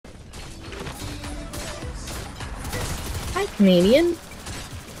Hi, Canadian.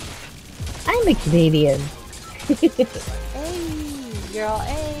 I'm a Canadian. Hey, girl,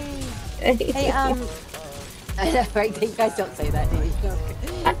 hey. Hey, I know, right? You guys don't say that, do you?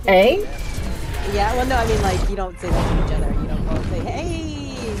 Hey? Yeah, well, no, I mean, like, you don't say that to each other. You don't go say,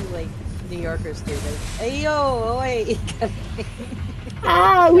 hey, like New Yorkers do. They, hey, yo, oh, wait.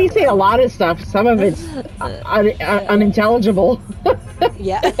 We No say a way. lot of stuff. Some of it's unintelligible.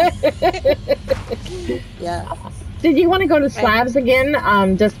 Yeah. Yeah. Did you want to go to Right. slabs again?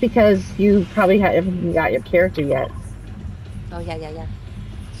 Just because you probably haven't got your character yet. Oh, yeah, yeah, yeah.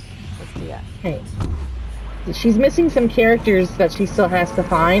 Let's do that. Okay. She's missing some characters that she still has to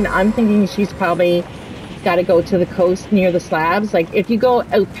find. I'm thinking she's probably got to go to the coast near the slabs. Like if you go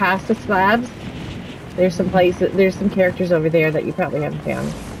out past the slabs, there's some places, there's some characters over there that you probably haven't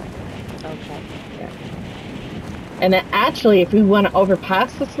found. Okay. Yeah. And actually, if we want to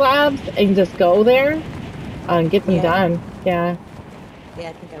overpass the slabs and just go there and get them Yeah. done, yeah. Yeah,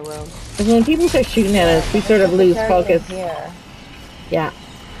 I think I will. Because when people start shooting at Yeah, us, we and there's sort of like a lose target in focus. here, Yeah.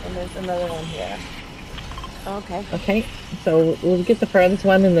 and there's another one here. Okay. Okay. So we'll get the furthest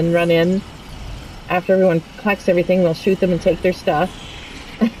one and then run in. After everyone collects everything, we'll shoot them and take their stuff.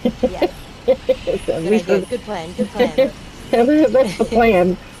 Yes. So Good we idea. sort Good plan. Good plan. of, that's the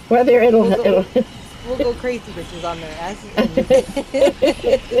plan. Whether We'll it'll go. We'll go crazy bitches on their asses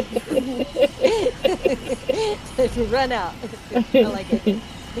and run out. I like it.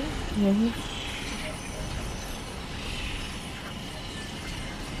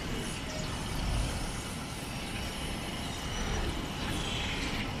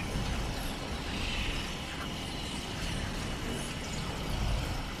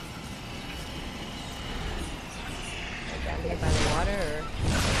 Like down here by the water,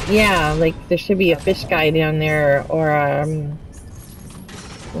 or Yeah, like there should be a okay. fish guy down there, or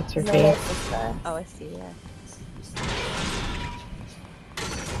what's her No, face? that's this guy. Oh, I see. Yeah.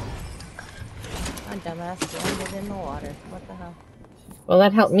 I'm dumbass landed in the water. What the hell? Well,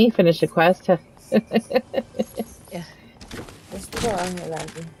 that helped me finish a quest. Yeah. There's the door on here,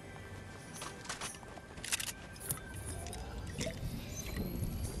 Landon.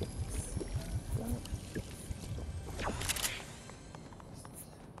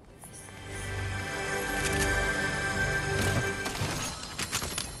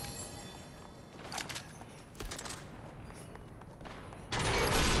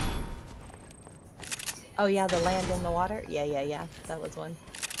 Oh yeah, the land in the water. Yeah, yeah, yeah. That was one.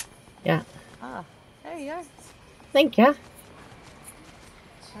 Yeah. Ah, there you are. Thank you. All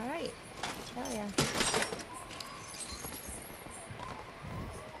right. Oh yeah.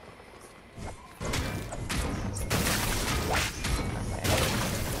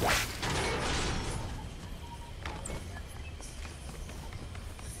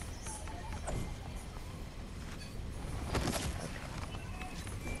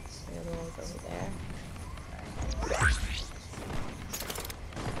 The other one's over there.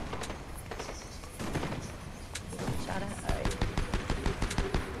 Shot at. All right.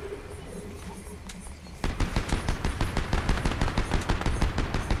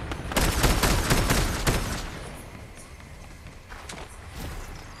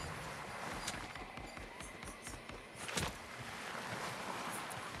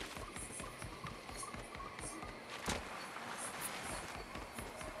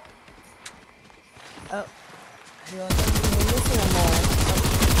 Oh, you want to? We're missing them all.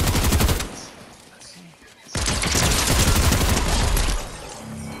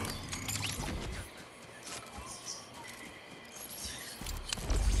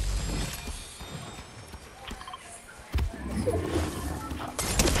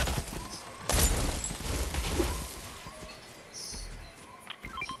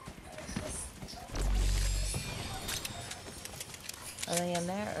 Are they in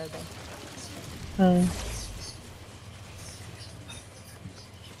there, or are they? Uh,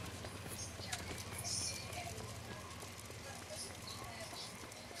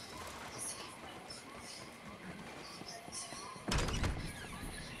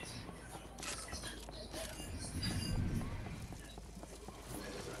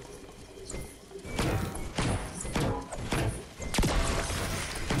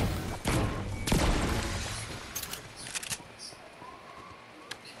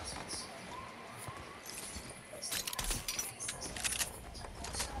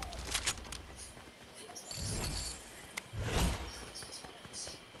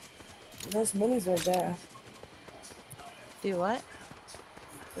 There's minis right there. Do what?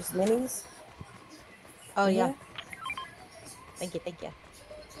 There's minis. Oh in yeah. here. Thank you. Thank you.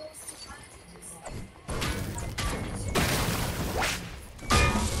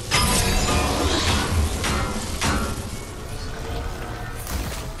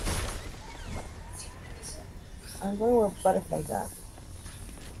 I'm going where butterflies at.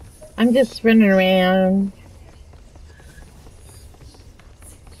 I'm just running around.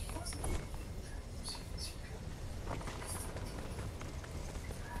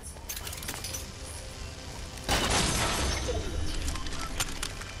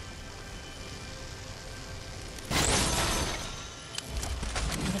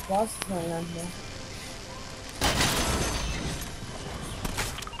 The boss is not around here.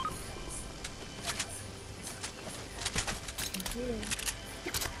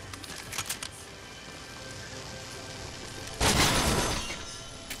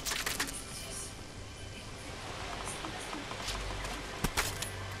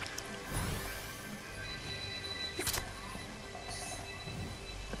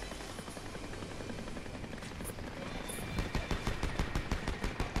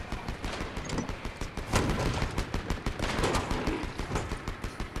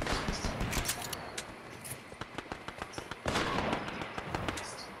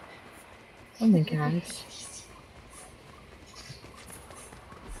 Oh my gosh.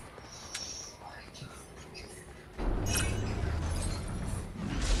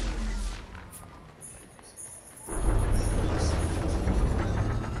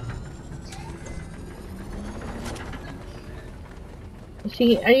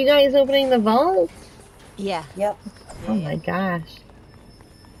 Are you guys opening the vault? Yeah. Yep. Oh my gosh.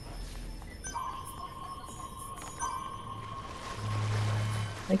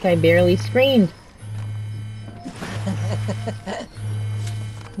 Like I barely screamed.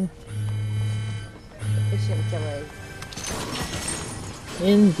 Efficient killers.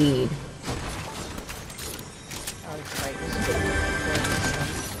 Indeed. Oh, that's right.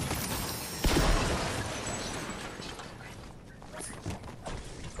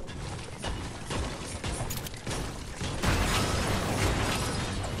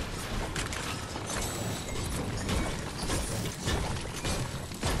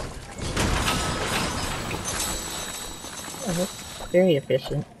 Oh, that's very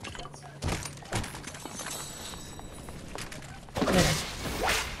efficient. There.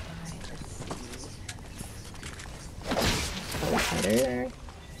 Better.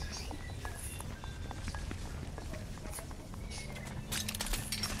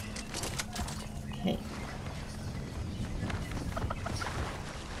 Okay.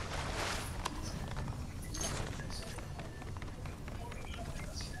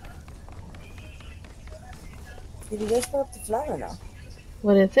 Did you guys put up the flower now?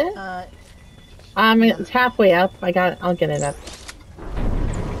 What is it? It's halfway up. I'll get it up.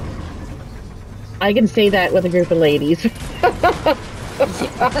 I can say that with a group of ladies.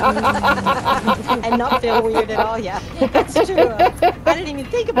 And not feel weird at all. Yeah, that's true. I didn't even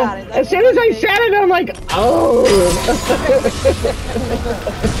think about it. As soon as I said it, I'm like, oh.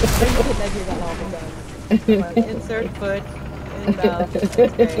 I do that all the time. Insert foot in mouth. That's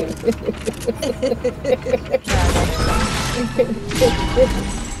great.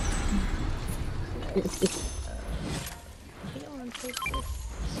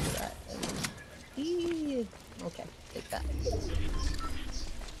 Okay, take that.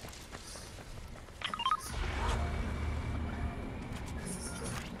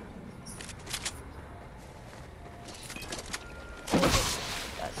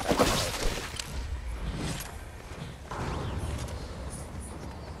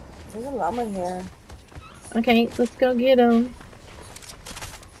 There's a llama here. Okay, let's go get him.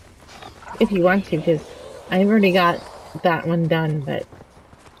 If you want to, because I've already got that one done, but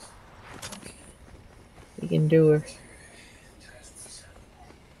you can do her.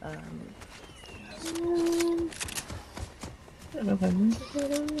 I don't know if I'm going to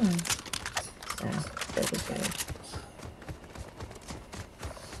get him or... Yeah, doesn't matter.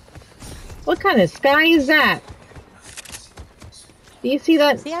 What kind of sky is that? Do you see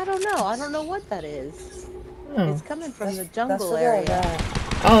that? See, I don't know. I don't know what that is. Oh, It's coming from the That's jungle what area.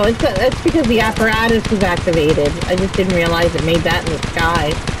 oh, it's because the apparatus was activated. I just didn't realize it made that in the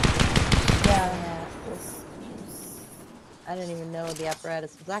sky. Yeah. I didn't even know the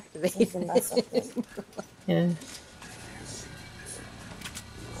apparatus was activated. It's a mess up there. Yeah.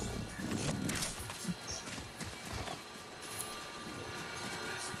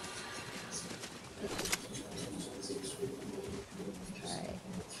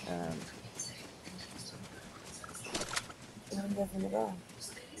 I'm definitely wrong.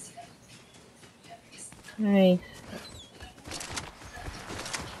 Hi.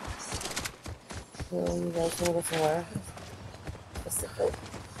 So you guys wanna go somewhere specific?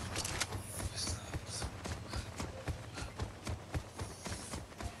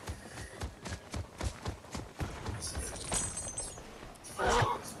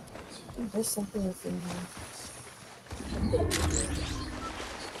 There's something within here.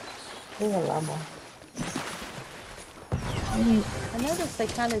 There's a llama. I noticed they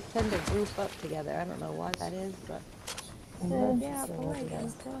kind of tend to group up together. I don't know why that is, but yeah, I like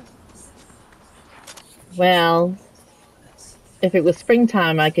them too. Well, if it was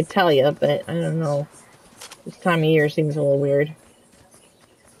springtime, I could tell you, but I don't know. This time of year seems a little weird.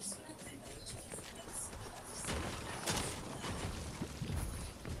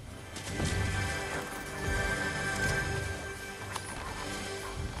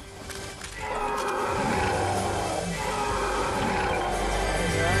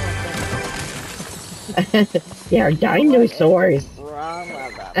 They're dinosaurs. Wrong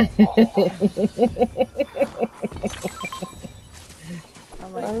with them. I'm I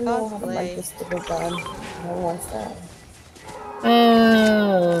like, don't know how to like cosplay. this stupid gun. No one wants that.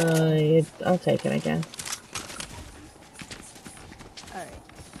 I'll take it, I guess. Alright.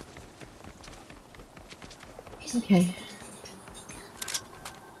 Okay.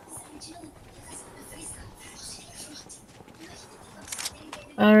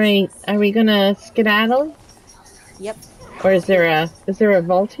 All right. Are we gonna skedaddle? Yep. Or is there a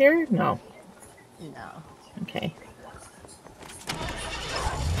vault here? No. No. Okay.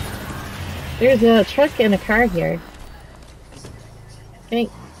 There's a truck and a car here. Okay.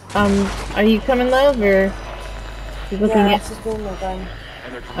 Are you coming, love, or you looking Yeah, at? she's doing my gun.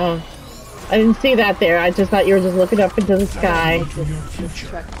 Oh, I didn't see that there. I just thought you were just looking up into the sky. This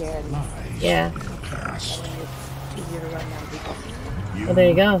truck here and Yeah. it's easier to run down people. Well, there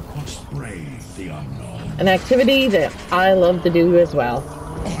you go. An activity that I love to do as well.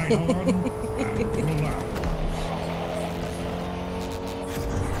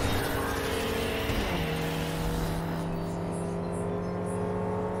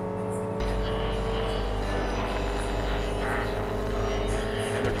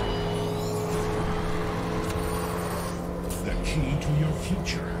 The key to your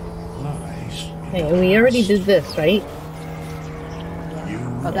future lies in Hey, we already did this, right?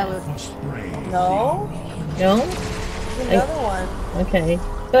 Oh, that was must brave No? No? There's another one. Okay.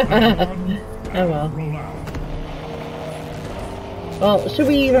 Oh well. roll out. Well, should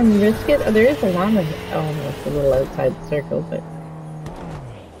we even risk it? Oh, there is a llama. Oh, no, it's a little outside the circle, but.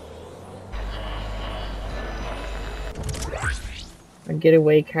 A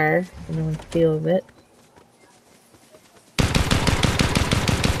getaway car. No one steals it.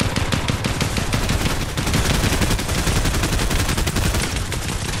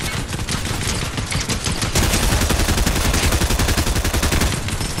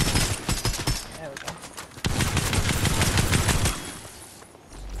 there we go.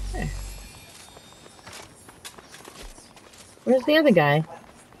 Where's the other guy?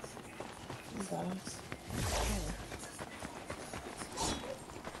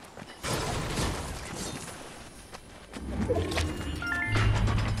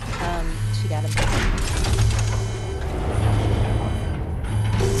 She got him.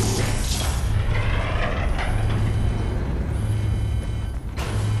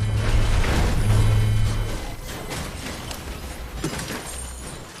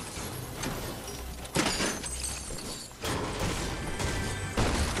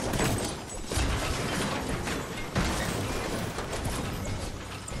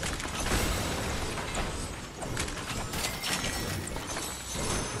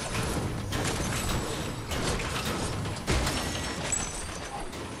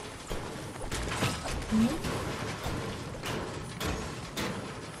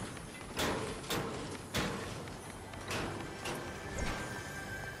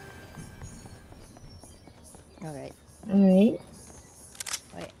 Alright. Alright.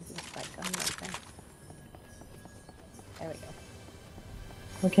 Wait, is this that gun right there? There we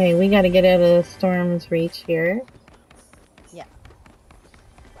go. Okay, we gotta get out of the storm's reach here. Yeah.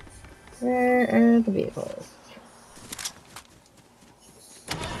 Where are the vehicles?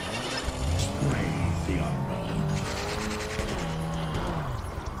 Brave the unknown.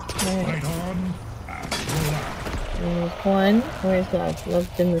 Alright, Fight on and roll out. there's one. Where's love?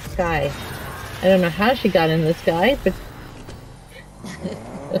 Love's in the sky. I don't know how she got in the sky, but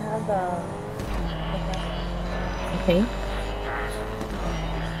I have okay.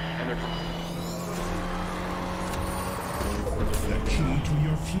 The key to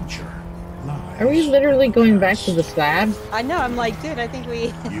your future lies. Are we literally going back to the slabs? I know, I'm like, dude, I think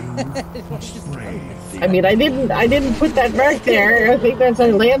we... You must brave the I mean, I didn't put that mark there. I think that's our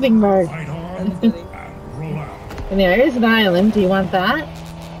landing mark. Fight on That's funny. and roll out. And there's an island. Do you want that?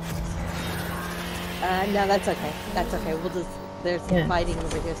 No, that's okay. That's okay. We'll just... There's some Yeah. fighting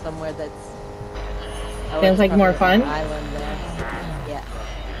over here somewhere that's... Oh, Sounds it's like more probably fun? an island there. Yeah.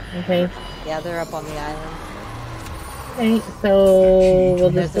 Okay. Yeah, they're up on the island. Okay, so we'll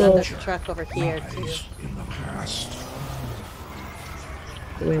There's just go. another truck over here too. Lies in the past.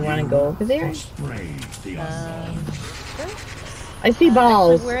 Do we want to go over there? Must brave the unknown. Sure. I see Actually,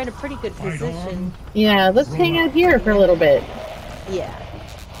 balls. we're in a pretty good Fight position. on. Yeah, let's hang out here for a little bit. Yeah.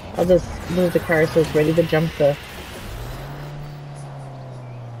 I'll just move the car so it's ready to jump the.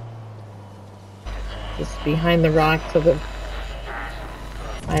 Just behind the rock so the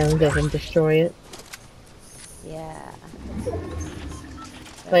island doesn't destroy it. Yeah.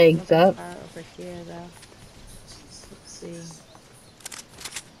 Legs There's another up. car over here though. Let's see.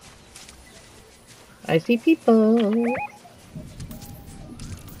 I see people.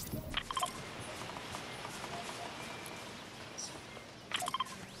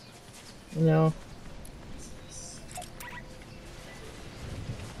 No.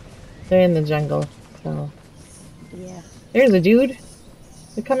 They're in the jungle, so. Yeah. There's a dude.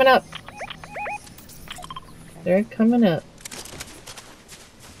 They're coming up. They're coming up.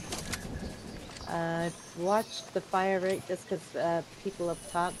 Watch the fire rate just because people up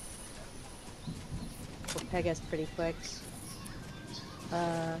top will peg us pretty quick.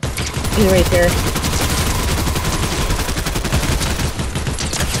 He's right there.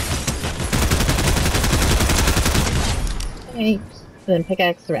 Okay. Then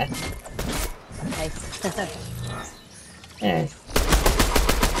pickaxe the rest. Nice. There.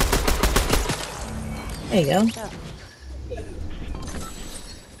 There you go. Oh.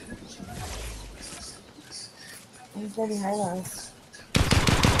 He's right behind us.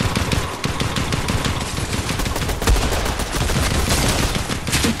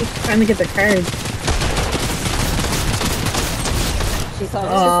 I'm just trying to get the cards. She's all I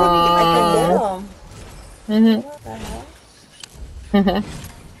Aww. can get him. Mhm. What the hell?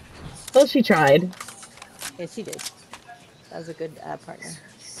 Well, she tried. Yeah, she did. That was a good partner.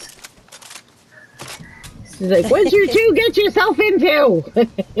 She's like, what'd you two get yourself into? I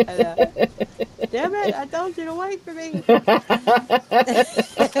know. Damn it! I told you to wait for me.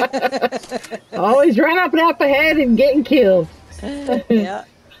 Always run up and up ahead and getting killed. Yeah.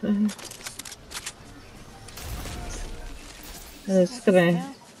 I'm just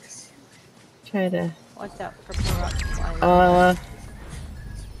gonna try to. Watch out for rock flying.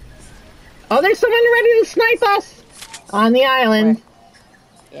 Oh, there's someone ready to snipe us on the island.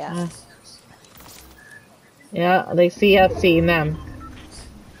 Yeah. Yeah, they see us seeing them.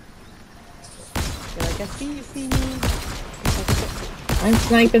 You're like, I see me. I'm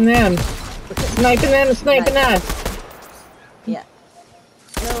sniping them. Sniping them, sniping us. Yeah.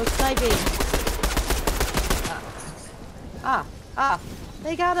 No sniping. Ah.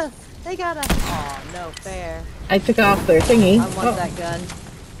 They got us. They got us. Oh, no fair. I took off their thingy. I want that gun.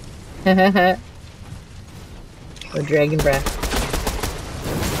 The dragon breath.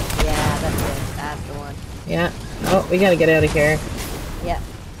 Yeah, that's it. That's the one. Yeah. Oh, we gotta get out of here. Yeah,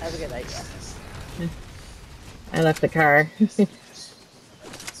 that's a good idea. I left the car.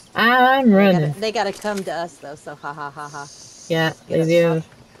 I'm running. They gotta come to us though, so ha ha ha ha. Yeah, Get they us do. up.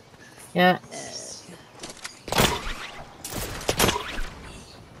 Yeah.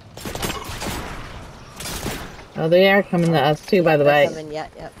 Oh, they are coming to us too, by the They're way. coming, yeah.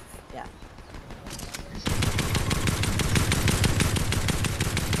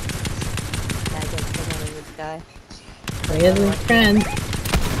 I get someone in the sky. There's his friend.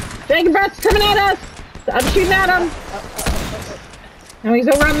 Dragon breath's coming at us! I'm shooting at him! Now he's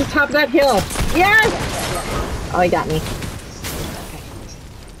over on the top of that hill. Yes! Oh, he got me.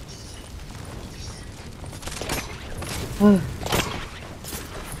 Oh.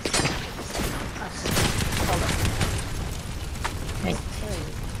 Hey.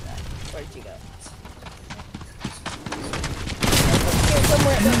 Where'd you go?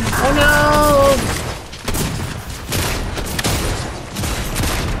 Oh no!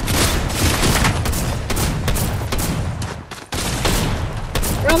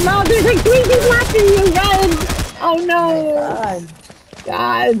 Oh no, there's like 3 people after you, run! Oh no! God.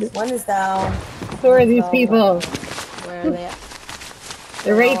 God, One is down. who are these people? Where are they at?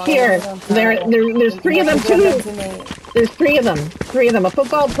 They're right here. There's 3 of them, There's 3 of them. 3 of them. A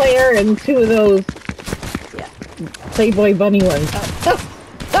football player and 2 of those Yeah. Playboy bunny ones.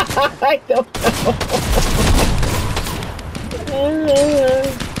 I don't know.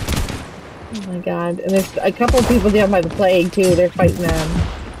 Oh my god. And there's a couple of people down by the plague too. They're fighting them.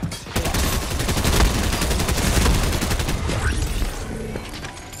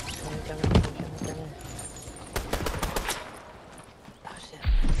 Oh shit.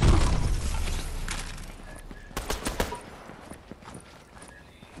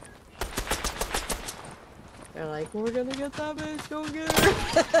 They're like, we're gonna get that bitch, go get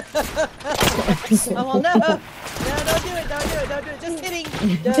her. Oh, well, no, don't do it, just kidding,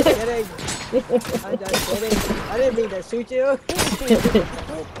 just kidding. I'm just kidding. I didn't mean to shoot you.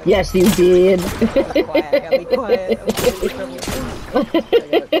 Yes, you did. Be quiet.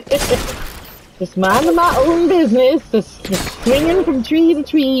 Just minding my own business, just swinging from tree to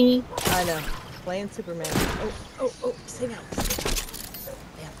tree. I know. Playing Superman. Oh, stay down.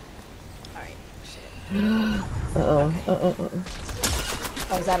 Yeah. Alright. Uh-oh.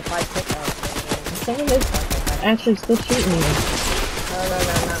 Oh, is that a 5-tick? Someone is actually still shooting me.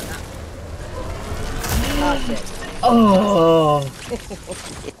 No. Oh, shit. Oh,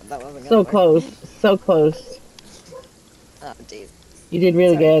 That wasn't so close, so close. Oh, jeez. You did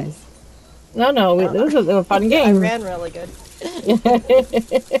really good. No, this was a fun I game. ran really good.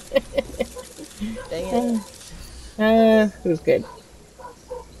 Dang it. It was good.